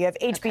similar. You have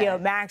HBO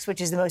Max, which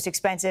is the most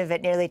expensive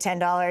at nearly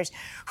 $10.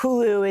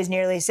 Hulu is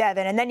nearly $7.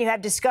 And then you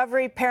have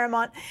Discovery,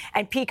 Paramount,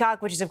 and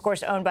Peacock, which is, of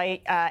course, owned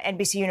by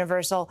NBC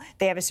Universal.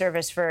 They have a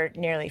service for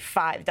nearly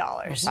 $5.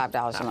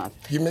 $5 a month.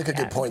 You make a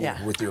good point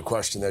with your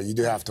question there. You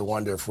do have to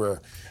wonder if we're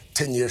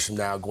 10 years from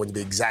now going to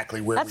be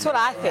exactly where That's what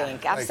I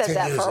think. I've said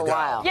that for a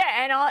while.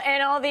 Yeah,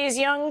 and all these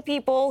young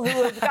people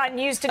who have gotten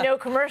used to no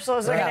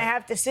commercials are going to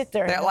have to sit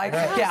there. They're like,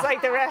 just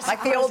like the rest.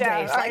 Like the old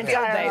days. Like the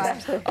old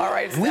days. All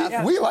right,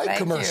 Steph. We like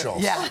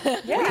commercials. Yeah.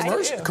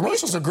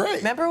 Commercials are great.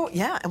 Remember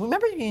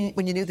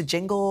when you knew the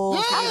jingles,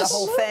 you knew the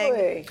whole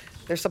thing?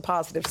 There's a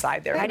positive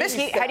side there. How do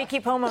you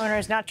keep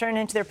homeowners not turning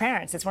into their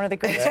parents? It's one of the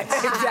great things.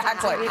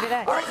 Exactly.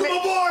 Welcome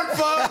aboard,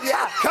 folks.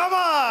 Yeah. Come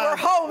on. We're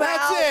home.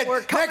 That's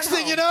it. Next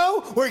thing you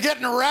know, we're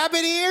getting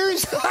rabbit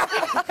ears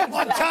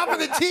on top of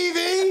the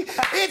TV.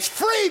 It's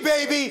free,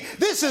 baby.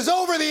 This is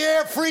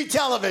over-the-air free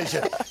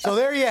television. So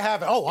there you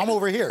have it. Oh, I'm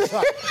over here.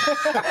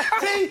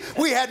 See,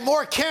 we had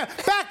more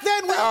back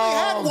then. We only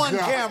had one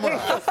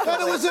camera,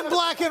 and it was in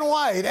black and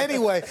white.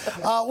 Anyway,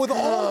 with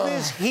all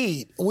this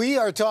heat, we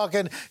are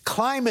talking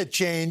climate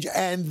change,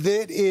 and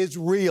that is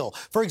real.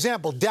 For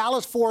example,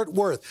 Dallas-Fort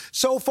Worth.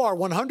 So far,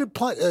 100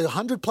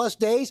 plus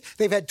days,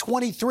 they've had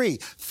 23,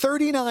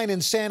 39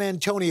 in San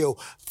Antonio,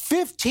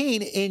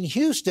 15 in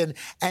Houston,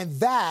 and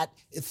that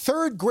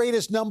third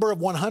greatest number of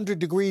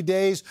 100-degree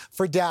days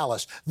for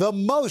Dallas. The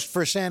most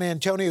for San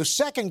Antonio,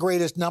 second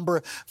greatest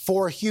number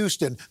for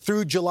Houston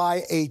through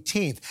July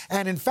 18th.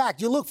 And in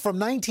fact, you look from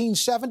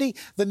 1970,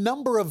 the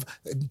number of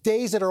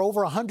days that are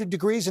over 100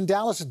 degrees in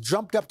Dallas has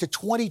jumped up to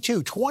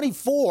 22,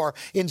 24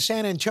 in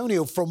San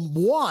Antonio from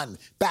 1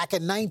 back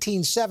in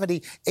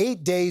 1970,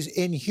 8 days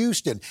in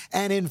Houston.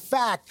 And in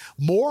fact,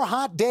 more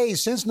hot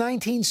days since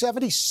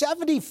 1970,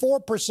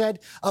 74%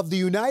 of the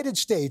United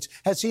States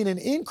has seen an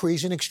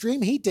increase in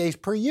extreme heat days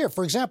per year.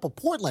 For example,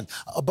 Portland,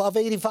 above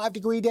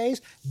 85-degree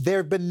days, there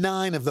have been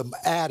 9 of them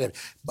added.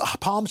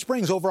 Palm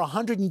Springs, over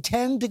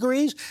 110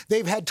 degrees,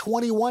 they've had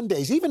 21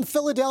 days. Even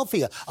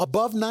Philadelphia,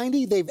 above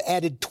 90, they've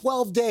added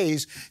 12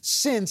 days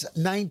since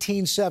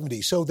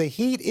 1970. So the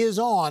heat is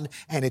on,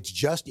 and it's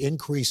just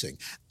increasing.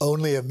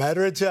 Only a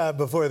matter of time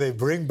before they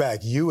bring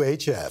back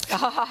UHF.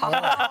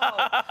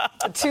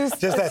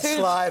 Just that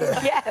slider.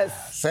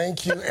 Yes.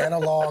 Thank you,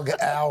 Analog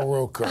Al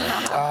Roker.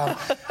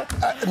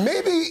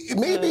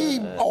 Maybe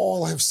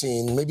all have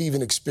seen, maybe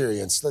even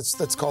experienced,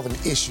 let's call them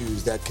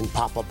issues that can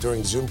pop up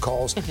during Zoom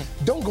calls.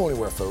 Don't go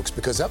anywhere, folks,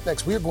 because up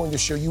next we are going to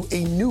show you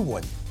a new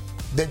one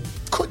that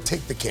could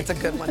take the cake. It's a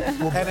good one.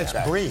 And it's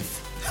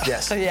brief.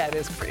 Yes. Yeah, it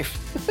is brief.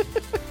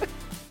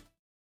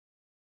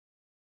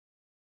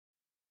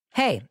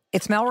 Hey,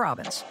 it's Mel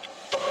Robbins.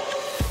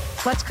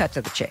 Let's cut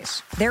to the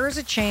chase. There is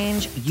a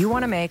change you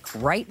want to make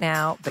right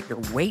now, but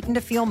you're waiting to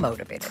feel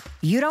motivated.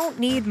 You don't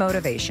need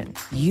motivation.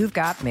 You've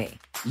got me.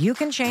 You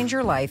can change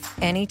your life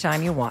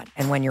anytime you want.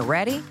 And when you're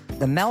ready,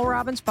 the Mel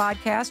Robbins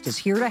Podcast is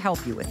here to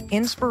help you with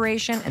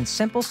inspiration and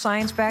simple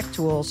science-backed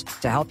tools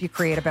to help you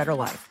create a better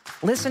life.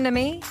 Listen to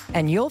me,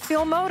 and you'll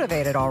feel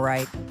motivated, all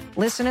right.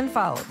 Listen and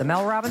follow the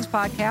Mel Robbins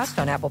Podcast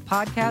on Apple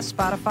Podcasts,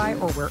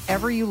 Spotify, or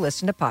wherever you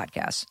listen to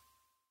podcasts.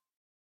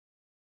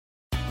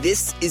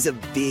 This is a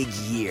big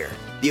year.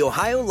 The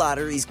Ohio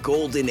Lottery's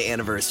golden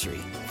anniversary.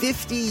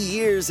 50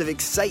 years of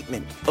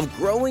excitement, of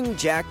growing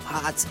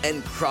jackpots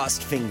and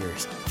crossed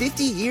fingers.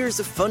 50 years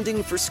of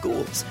funding for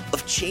schools,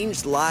 of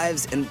changed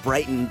lives and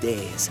brightened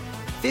days.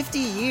 50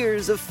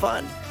 years of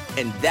fun,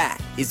 and that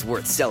is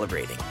worth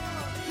celebrating.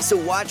 So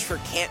watch for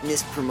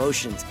can't-miss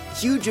promotions,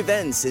 huge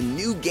events, and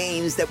new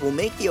games that will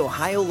make the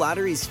Ohio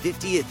Lottery's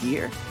 50th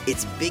year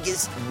its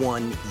biggest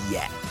one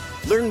yet.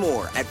 Learn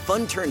more at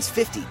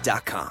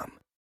funturns50.com.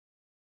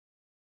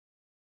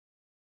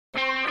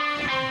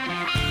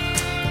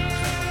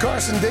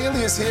 Carson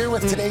Daly is here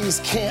with today's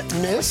Can't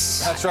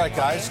Miss. That's right,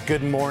 guys.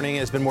 Good morning.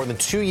 It's been more than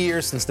 2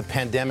 years since the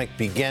pandemic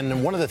began,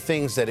 and one of the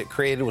things that it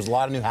created was a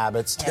lot of new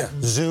habits.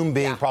 Zoom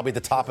being probably at the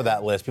top of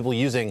that list. People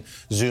using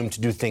Zoom to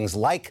do things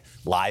like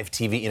live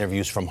TV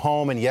interviews from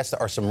home, and yes,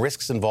 there are some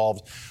risks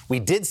involved.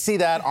 We did see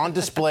that on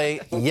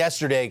display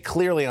yesterday,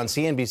 clearly on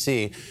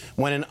CNBC,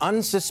 when an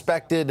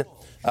unexpected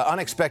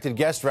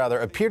guest,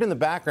 appeared in the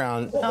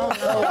background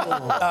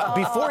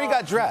before he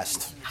got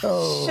dressed.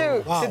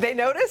 Shoot. Wow. Did they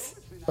notice?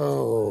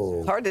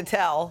 Oh. Hard to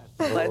tell.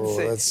 Let's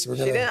see.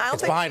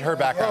 It's behind her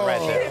background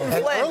right there.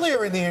 And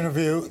earlier in the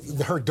interview,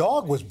 her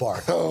dog was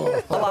barking.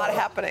 A lot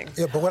happening.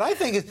 Yeah, but what I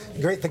think is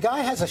great, the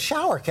guy has a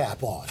shower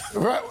cap on.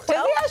 Right. Did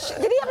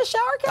he have a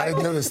shower cap? I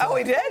didn't notice that. Oh,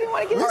 he did? I didn't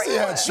want to get He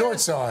had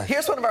shorts on.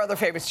 Here's one of our other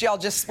favorites. Y'all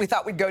we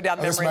thought we'd go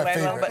down memory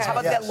lane. But how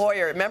about that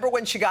lawyer? Remember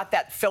when she got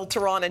that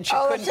filter on and she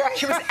couldn't? Right.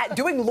 She was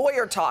doing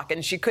lawyer talk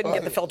and she couldn't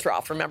get the filter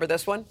off. Remember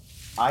this one?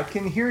 I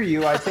can hear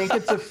you. I think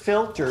it's a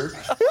filter.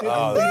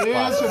 It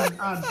is,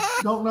 and I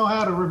don't know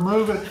how to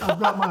remove it.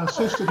 I've got my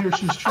assistant here.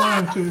 She's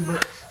trying to,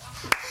 but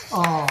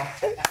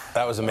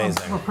that was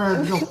amazing. I'm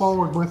prepared to go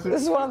forward with it.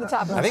 This is one of the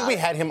top. I think we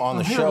had him on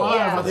the show.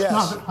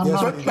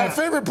 My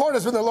favorite part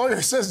is when the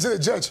lawyer says to the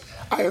judge,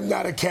 "I am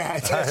not a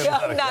cat."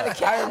 I'm not a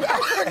cat.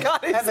 I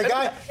forgot And the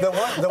guy,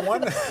 the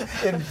one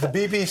in the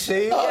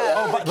BBC.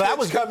 But that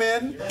was come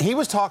in. He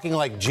was talking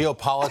like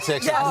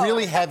geopolitics, like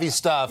really heavy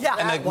stuff,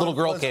 and the little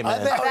girl came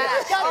in. This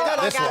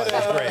one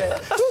was great.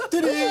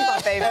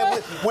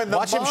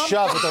 Watch him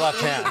shove with the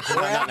left hand.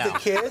 Grab the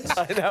kids.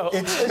 I know.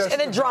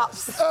 And it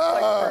drops.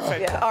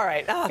 Perfect. Yeah. All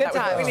right. Good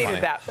time. We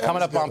needed that.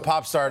 Coming up on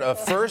Pop Start,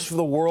 first for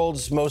the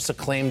world's most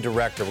acclaimed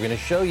director. We're going to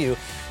show you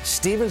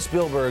Steven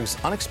Spielberg's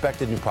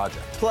unexpected new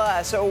project.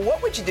 Plus,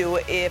 what would you do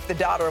if the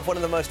daughter of one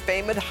of the most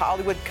famous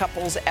Hollywood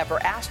couples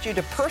ever asked you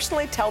to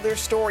personally tell their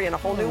story in a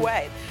whole new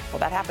way? Well,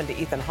 that happened to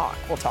Ethan Hawke.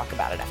 We'll talk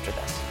about it after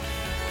this.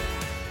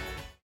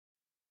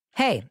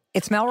 Hey,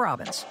 it's Mel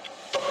Robbins.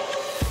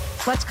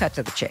 Let's cut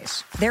to the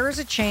chase. There is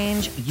a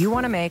change you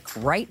want to make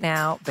right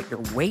now, but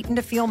you're waiting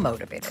to feel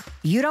motivated.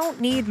 You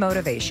don't need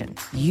motivation.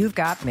 You've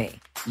got me.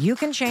 You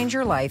can change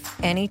your life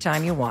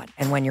anytime you want.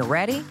 And when you're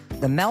ready,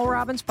 the Mel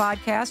Robbins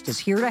Podcast is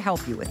here to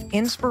help you with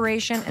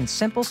inspiration and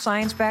simple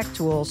science-backed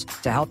tools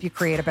to help you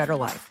create a better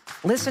life.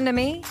 Listen to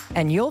me,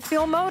 and you'll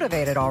feel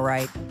motivated, all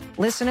right.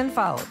 Listen and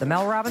follow the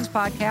Mel Robbins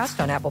Podcast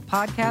on Apple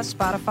Podcasts,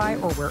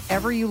 Spotify, or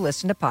wherever you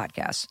listen to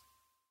podcasts.